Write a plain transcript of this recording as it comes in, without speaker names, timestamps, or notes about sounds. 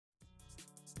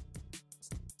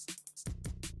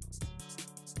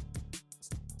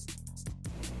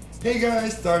Hey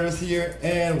guys, StarDust here,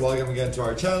 and welcome again to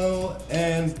our channel.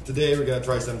 And today we're gonna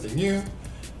try something new.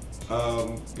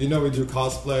 You know, we do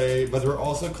cosplay, but we're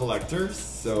also collectors.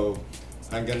 So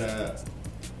I'm gonna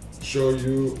show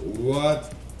you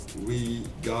what we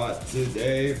got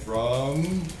today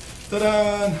from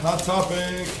Hot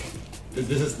Topic.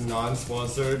 This is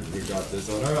non-sponsored. We got this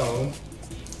on our own,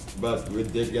 but we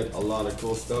did get a lot of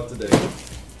cool stuff today.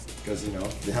 Because you know,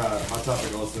 Hot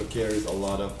Topic also carries a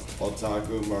lot of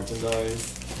otaku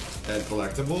merchandise and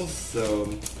collectibles, so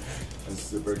I'm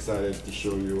super excited to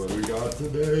show you what we got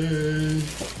today.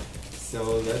 So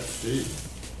let's see.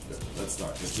 Let's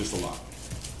start. It's just a lot.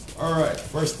 Alright,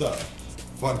 first up,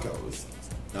 Funkos.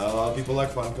 Now, a lot of people like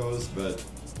Funkos, but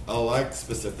I like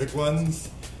specific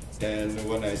ones. And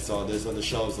when I saw this on the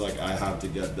shelves, like, I have to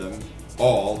get them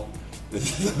all.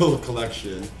 This is a whole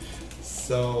collection.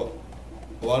 So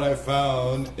what I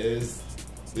found is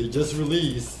they just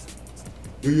released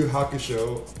Yu Yu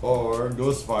Hakusho or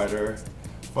Ghost Fighter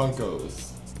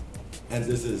Funkos. And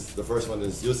this is, the first one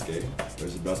is Yusuke,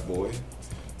 there's the best boy,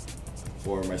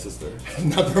 for my sister.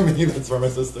 Not for me, that's for my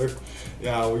sister.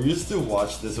 Yeah, we used to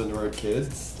watch this when we were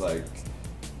kids, like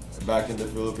back in the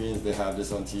Philippines they have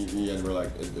this on TV and we're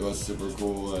like, it was super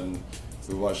cool and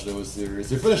we watched those series.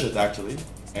 We finished it actually.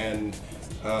 And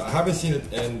I haven't seen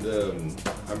it in the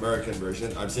American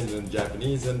version. I've seen it in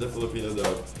Japanese and the Filipino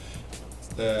dub.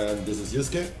 And this is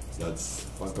Yusuke. That's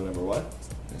Funko number 1.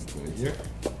 And put it here.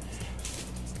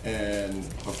 And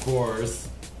of course,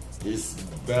 his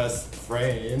best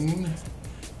friend,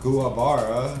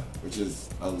 Kuwabara, which is,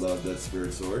 I love that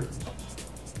spirit sword.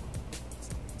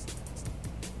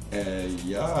 And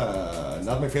yeah,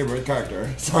 not my favorite character.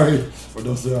 Sorry for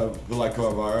those who like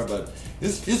Kuwabara, but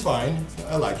he's fine.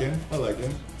 I like him.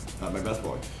 Not my best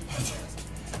boy.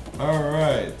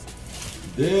 Alright.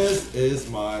 This is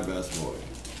my best boy.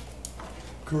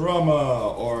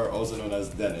 Kurama, or also known as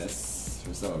Dennis,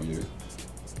 for some of you.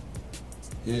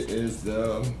 He is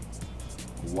the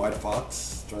White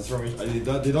Fox transformation.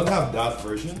 They don't have that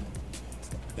version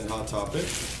in Hot Topic.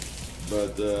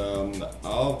 But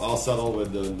I'll settle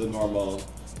with the normal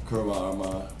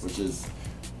Kurama, which is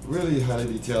really highly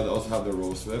detailed. They also have the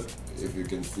rose whip, if you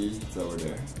can see, it's over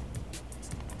there.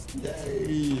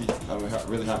 Yay! I'm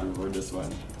really happy for this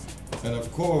one. And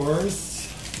of course,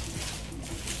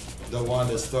 the one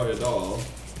that started all,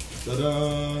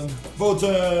 ta-da!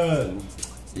 Botan!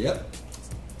 Yep,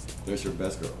 there's your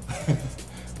best girl.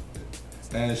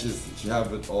 And she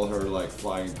have with all her like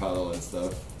flying paddle and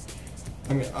stuff.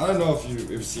 I mean, I don't know if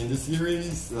you've seen the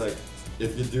series, like,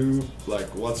 if you do, like,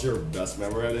 what's your best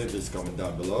memory of it, just comment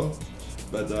down below.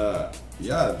 But,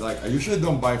 yeah, like, I usually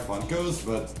don't buy Funkos,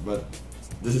 but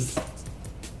this is,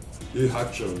 Yu Yu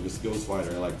Hakusho, this Ghost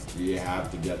Fighter, like, you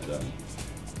have to get them.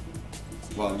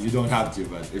 Well, you don't have to,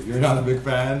 but if you're not a big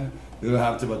fan, you don't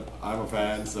have to, but I'm a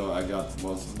fan, so I got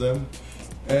most of them.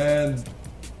 And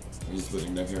I'm just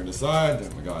putting them here on the side.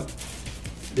 Oh my god.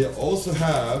 They also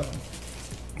have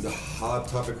the Hot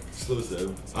Topic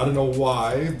exclusive. I don't know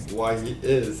why he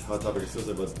is Hot Topic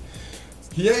exclusive, but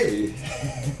yay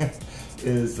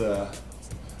is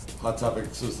Hot Topic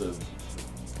exclusive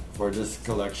for this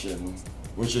collection,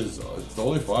 which is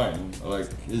totally fine. Like,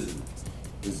 he's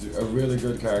a really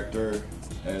good character,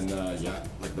 and yeah,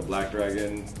 like the Black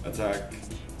Dragon attack,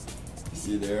 you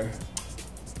see there,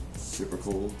 super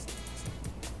cool.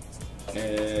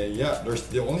 And yeah,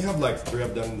 they only have like 3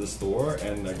 of them in the store,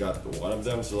 and I got 1 of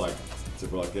them, so like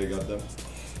super lucky I got them.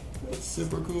 That's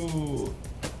super cool.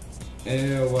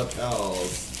 And what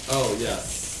else? Oh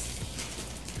yes,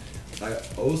 I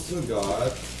also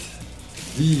got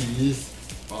these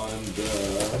on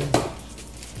the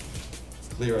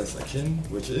clearance section,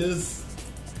 which is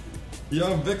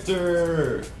Young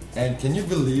Victor. And can you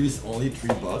believe it's only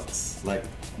 $3? Like,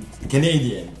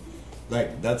 Canadian.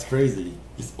 Like, that's crazy.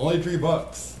 It's only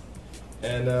 $3,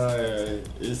 and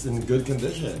it's in good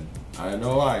condition. I don't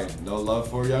know why. No love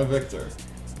for Young Victor.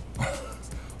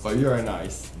 But you are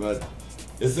nice. But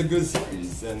it's a good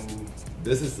series, and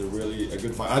this is really a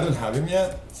good find. I don't have him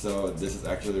yet, so this is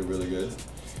actually really good.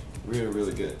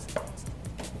 Really good.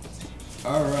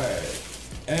 All right,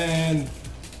 and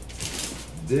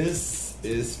this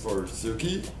is for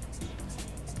TSUKI.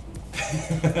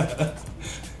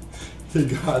 He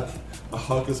got a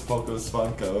Hocus Pocus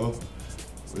Funko,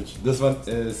 which this one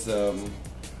is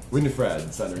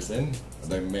Winifred Sanderson,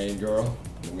 the main girl,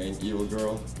 the main evil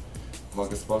girl,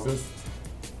 Hocus Pocus.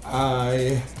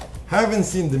 I haven't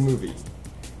seen the movie,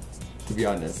 to be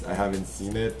honest. I haven't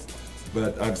seen it,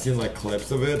 but I've seen like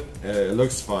clips of it. It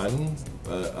looks fun.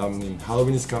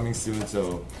 Halloween is coming soon,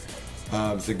 so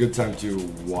it's a good time to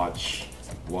watch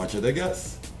it, I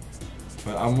guess.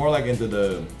 But I'm more like into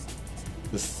the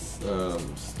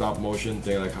stop motion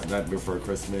thing, like Night Before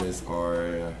Christmas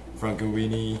or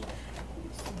Frankenweenie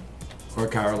or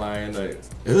Caroline. Like,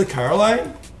 is it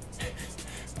Caroline?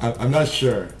 I'm not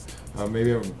sure.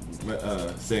 Maybe I'm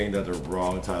saying that the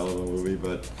wrong title of the movie,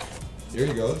 but here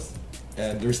he goes.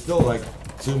 And there's still like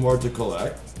 2 more to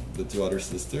collect. The 2 other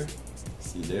sisters.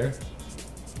 See there?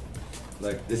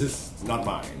 Like, this is not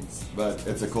mine, but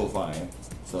it's a cool find.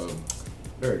 So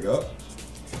there we go.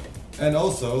 And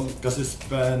also, because we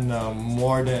spent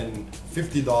more than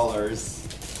 $50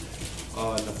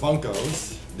 on the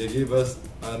Funkos, they gave us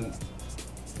a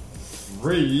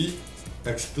free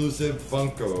exclusive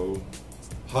Funko,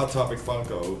 Hot Topic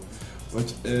Funko,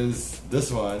 which is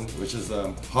this one, which is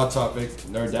Hot Topic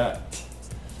Nerdette.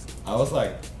 I was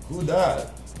like, who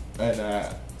that? And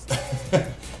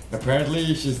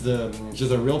apparently she's a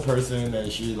real person,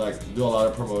 and she like do a lot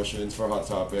of promotions for Hot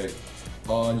Topic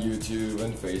on YouTube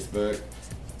and Facebook,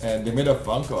 and they made a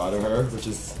Funko out of her, which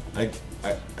is like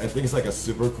I think it's like a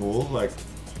super cool, like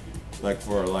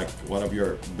for like one of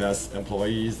your best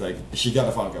employees, like she got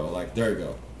a Funko, like there you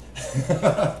go.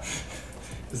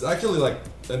 It's actually like,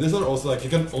 and this one also like you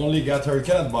can only get her, you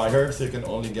cannot buy her, so you can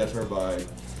only get her by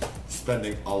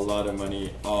spending a lot of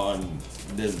money on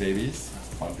these babies,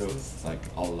 Funkos, like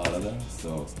a lot of them,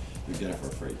 so you get it for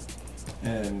free.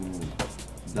 And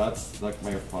that's like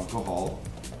my Funko haul,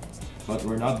 but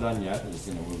we're not done yet. I'm just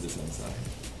gonna move this inside.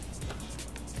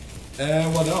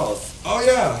 And what else? Oh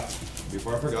yeah,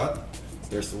 before I forgot,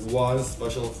 there's one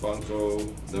special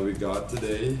Funko that we got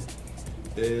today.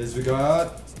 Is we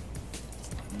got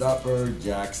Dapper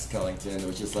Jack Skellington,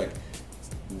 which is like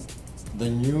the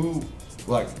new,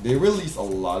 like they released a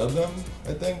lot of them,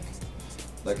 I think,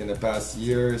 like in the past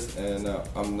years, and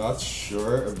I'm not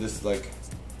sure if this is like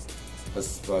a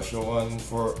special one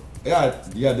for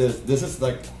this is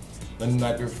like the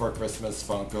Night Before Christmas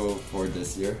Funko for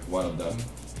this year, one of them,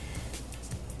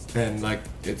 and like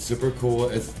it's super cool.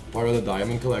 It's part of the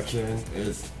Diamond collection.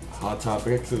 It's Hot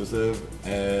Topic exclusive,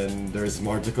 and there's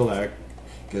more to collect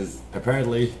because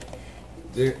apparently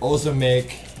they also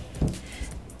make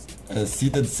a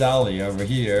Seated Sally over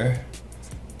here,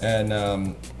 and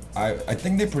I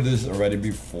think they produced it already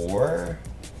before,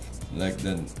 like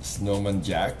the Snowman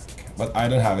Jack, but I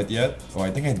don't have it yet. Oh, I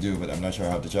think I do, but I'm not sure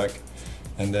how to check.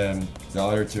 And then the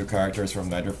other 2 characters from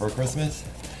Night Before Christmas.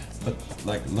 But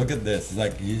like, look at this. It's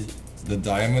like the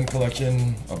Diamond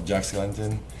collection of Jack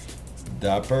Skellington.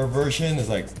 Dapper version is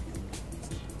like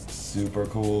super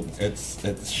cool.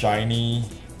 It's shiny,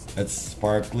 it's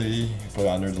sparkly, put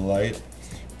under the light.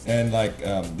 And like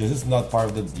this is not part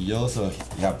of the deal, so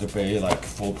you have to pay like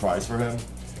full price for him.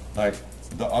 Like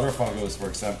the other Funkos, for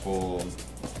example,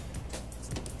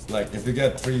 like if you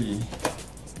get 3,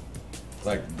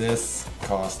 like this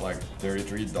costs like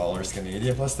 $33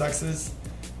 Canadian plus taxes,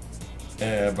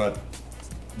 but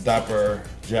Dapper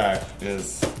Jack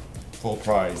is full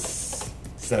price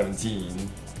 17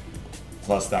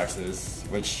 plus taxes,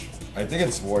 which I think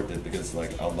it's worth it because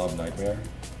like I love Nightmare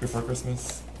Before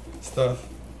Christmas stuff,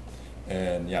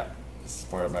 and yeah, it's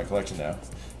part of my collection now.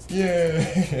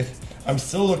 Yeah. I'm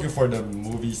still looking for the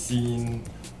movie scene,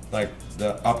 like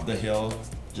the Up the Hill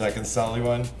Jack and Sally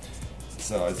one,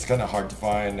 so it's kind of hard to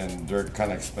find, and they're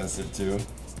kind of expensive too.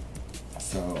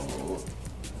 So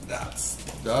that's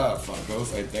the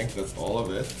Funkos. I think that's all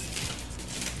of it.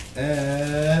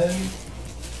 And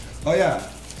oh yeah,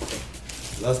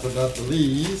 last but not the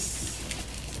least,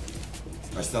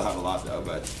 I still have a lot though,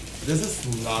 but this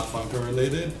is not Funko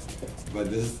related, but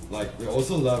this is like, we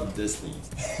also love Disney.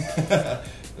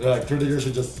 Like 30 years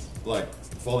should just like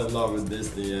fall in love with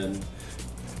Disney, and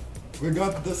we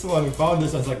got this one. We found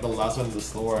this one's like the last one in the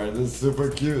store, and this is super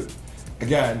cute.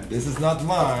 Again, this is not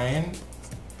mine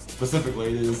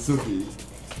specifically, it is TSUKI,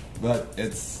 but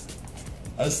it's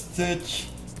a Stitch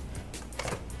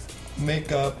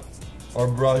makeup or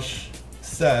brush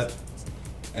set,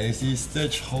 and you see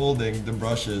Stitch holding the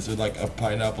brushes with like a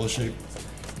pineapple shaped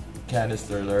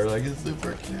canister there. Like, it's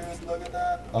super cute, look at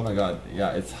that. Oh my god,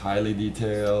 yeah, it's highly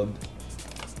detailed,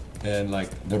 and like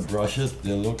the brushes,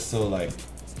 they look so like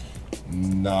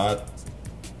not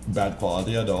bad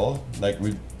quality at all. Like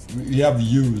we have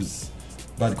used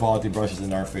bad quality brushes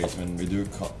in our face when we do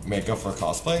makeup for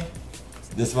cosplay.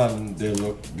 This one, they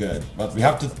look good, but we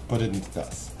have to put it into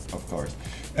test, of course.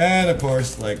 And of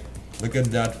course, like, look at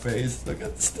that face, look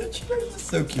at Stitch, it's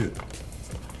so cute.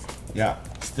 Yeah,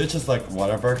 Stitch is like one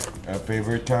of our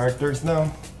favorite characters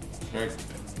now. Right.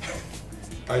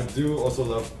 I do also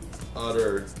love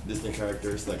other Disney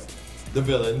characters, like the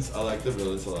villains. I like the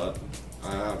villains a lot.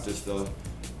 I have to still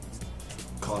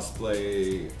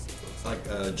cosplay like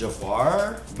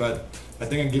Jafar, but I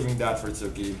think I'm giving that for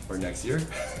TSUKI for next year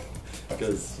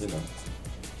because you know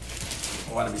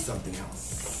I want to be something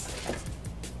else.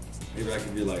 Maybe I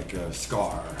could be like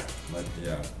Scar, like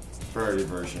yeah, furry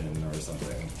version or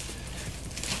something.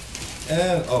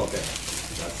 And oh, okay,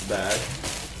 that's the bag.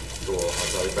 Cool,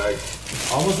 hot bag.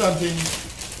 Almost empty.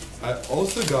 I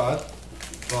also got.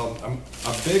 I'm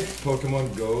a big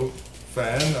Pokemon Go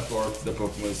fan for the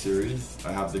Pokemon series.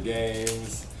 I have the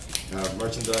games, I have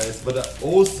merchandise, but I'm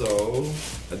also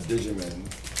a Digimon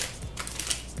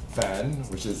fan,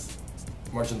 which is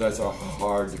merchandise are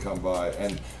hard to come by.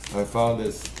 And I found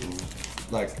this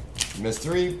like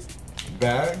mystery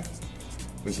bag,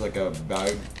 which is like a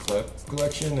bag clip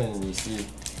collection, and you see,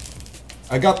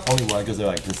 I got only one because they're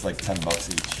like just like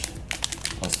 $10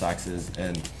 each plus taxes,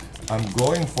 and I'm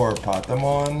going for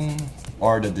Patamon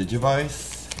or the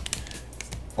Digivice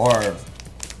or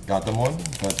Gatomon,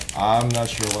 but I'm not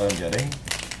sure what I'm getting.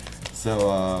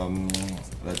 So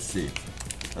let's see.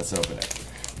 Let's open it.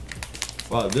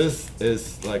 Well, this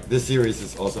series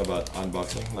is also about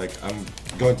unboxing. Like I'm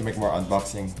going to make more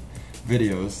unboxing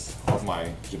videos of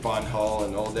my Japan haul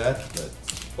and all that, but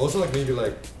also like maybe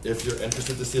like if you're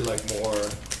interested to see like more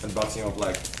unboxing of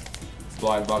like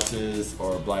blind boxes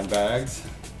or blind bags,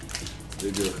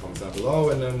 leave your comments down below,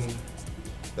 and then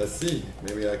let's see,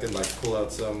 maybe I can like pull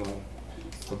out some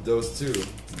of those too,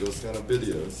 those kind of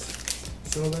videos.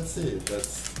 So let's see,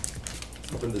 let's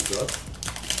open this up.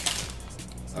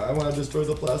 I want to destroy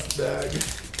the plastic bag.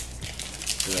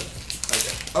 Yeah.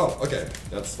 Okay. Oh, okay,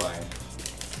 that's fine.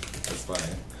 That's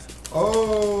fine.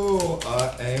 Oh,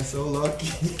 I am so lucky.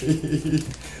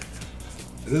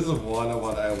 This is one of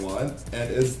what I want, and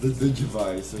it's the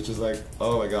Digivice, which is like,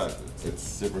 oh my god, it's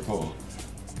super cool.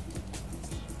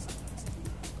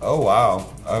 Oh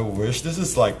wow, I wish this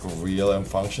is like real and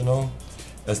functional.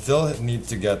 I still need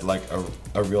to get like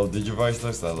a real Digivice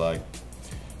looks. I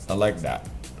like that.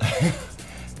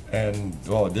 And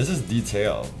wow, this is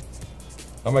detailed.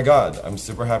 Oh my god, I'm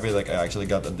super happy like I actually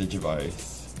got a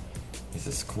Digivice. This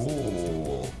is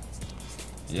cool.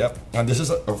 Yep, and this is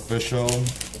an official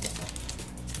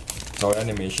toy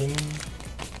animation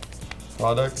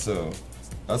product, so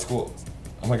that's cool.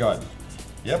 Oh my god.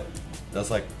 Yep. That's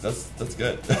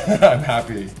good. I'm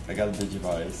happy I got a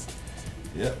Digivice.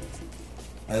 Yep.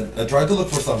 And I tried to look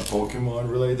for some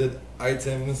Pokemon related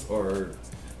items or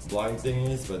blind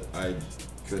thingies, but I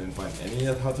couldn't find any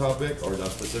at Hot Topic or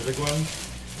that specific one.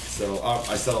 So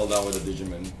I settled down with a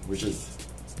Digimon, which is,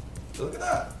 look at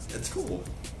that, it's cool.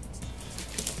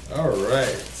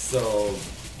 Alright, so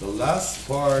the last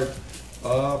part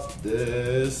of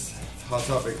this Hot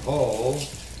Topic haul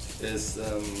is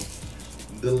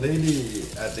the lady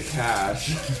at the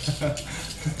cash.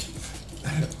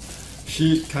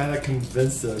 She kind of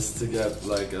convinced us to get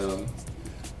like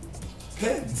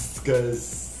pins,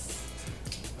 because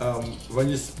when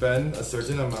you spend a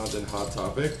certain amount in Hot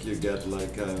Topic, you get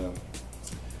like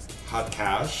hot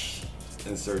cash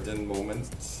in certain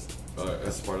moments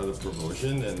as part of the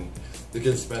promotion, and you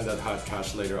can spend that hot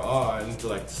cash later on to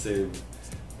like save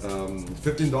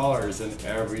 $15 in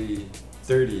every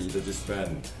 30 that you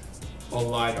spend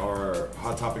online or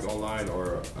Hot Topic online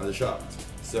or at the shop.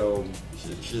 So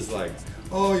she's like,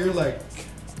 oh, you're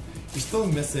still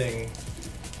missing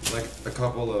like a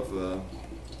couple of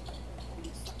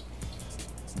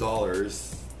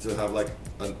dollars to have like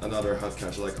another hot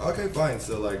cash. Like, okay, fine.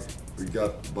 So like we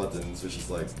got buttons, which is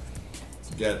like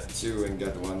get 2 and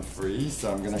get 1 free.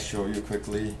 So I'm gonna show you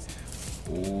quickly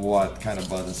what kind of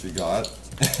buttons we got.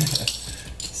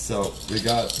 So we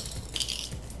got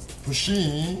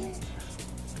Pusheen.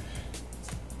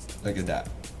 Look at that.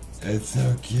 It's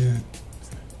so cute.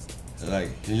 Like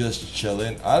he's just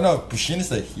chilling. I don't know if Pusheen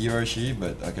is a he or she,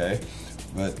 but okay.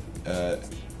 But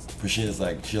Pusheen is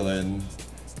like chilling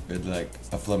with like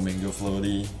a flamingo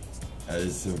floaty. That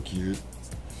is so cute.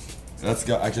 That's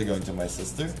actually going to my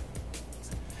sister,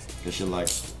 because she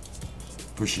likes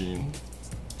Pusheen.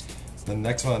 The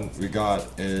next one we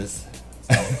got is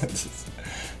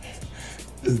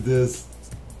is this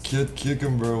cute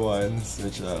cucumber ones,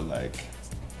 which are like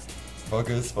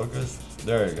focus.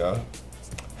 There you go.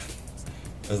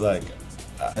 It's like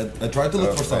I tried to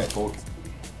look for some folk.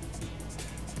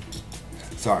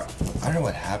 Sorry, I don't know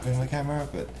what happened with the camera,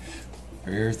 but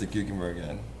here's the cucumber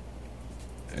again.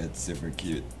 It's super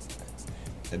cute.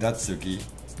 And that's Suki,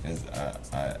 because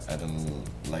I don't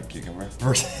like cucumber.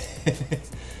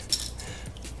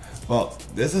 Well,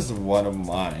 this is one of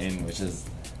mine, which is,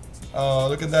 oh,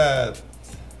 look at that.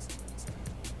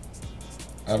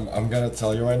 I'm gonna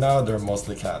tell you right now, they're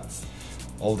mostly cats.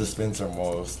 All the spins are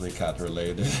mostly cat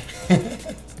related.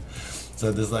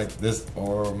 So there's like this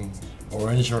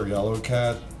orange or yellow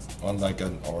cat on like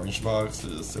an orange box.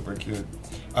 It's super cute.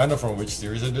 I don't know from which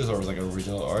series it is or it's like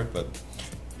original art, but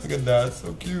look at that,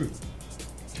 so cute.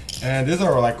 And these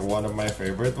are like one of my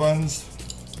favorite ones.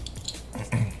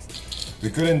 We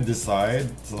couldn't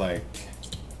decide to like,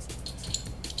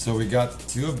 so we got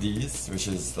two of these, which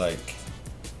is like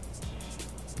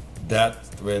that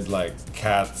with like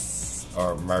cats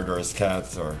or murderous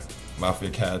cats or mafia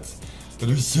cats, but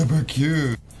they're super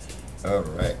cute. All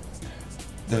right,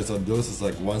 there's those is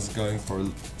like one's going for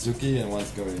TSUKI and one's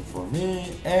going for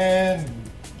me, and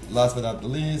last but not the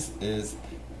least is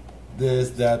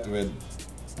that with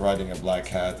riding a black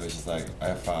cat, which is like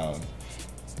I found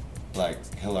like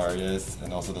hilarious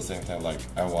and also at the same time like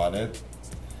I wanted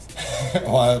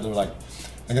to like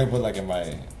I'm gonna put like in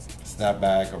my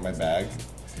snapback or my bag,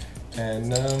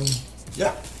 and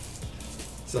yeah,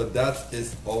 so that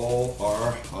is all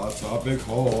our Hot Topic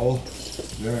haul.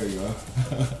 There you go.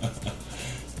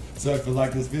 So if you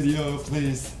like this video,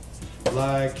 please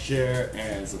like, share,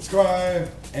 and subscribe,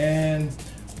 and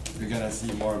you're gonna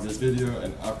see more of this video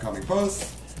in upcoming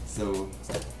posts. So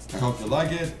I hope you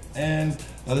like it, and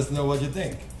let us know what you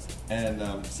think.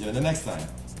 And see you in the next time.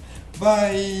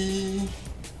 Bye!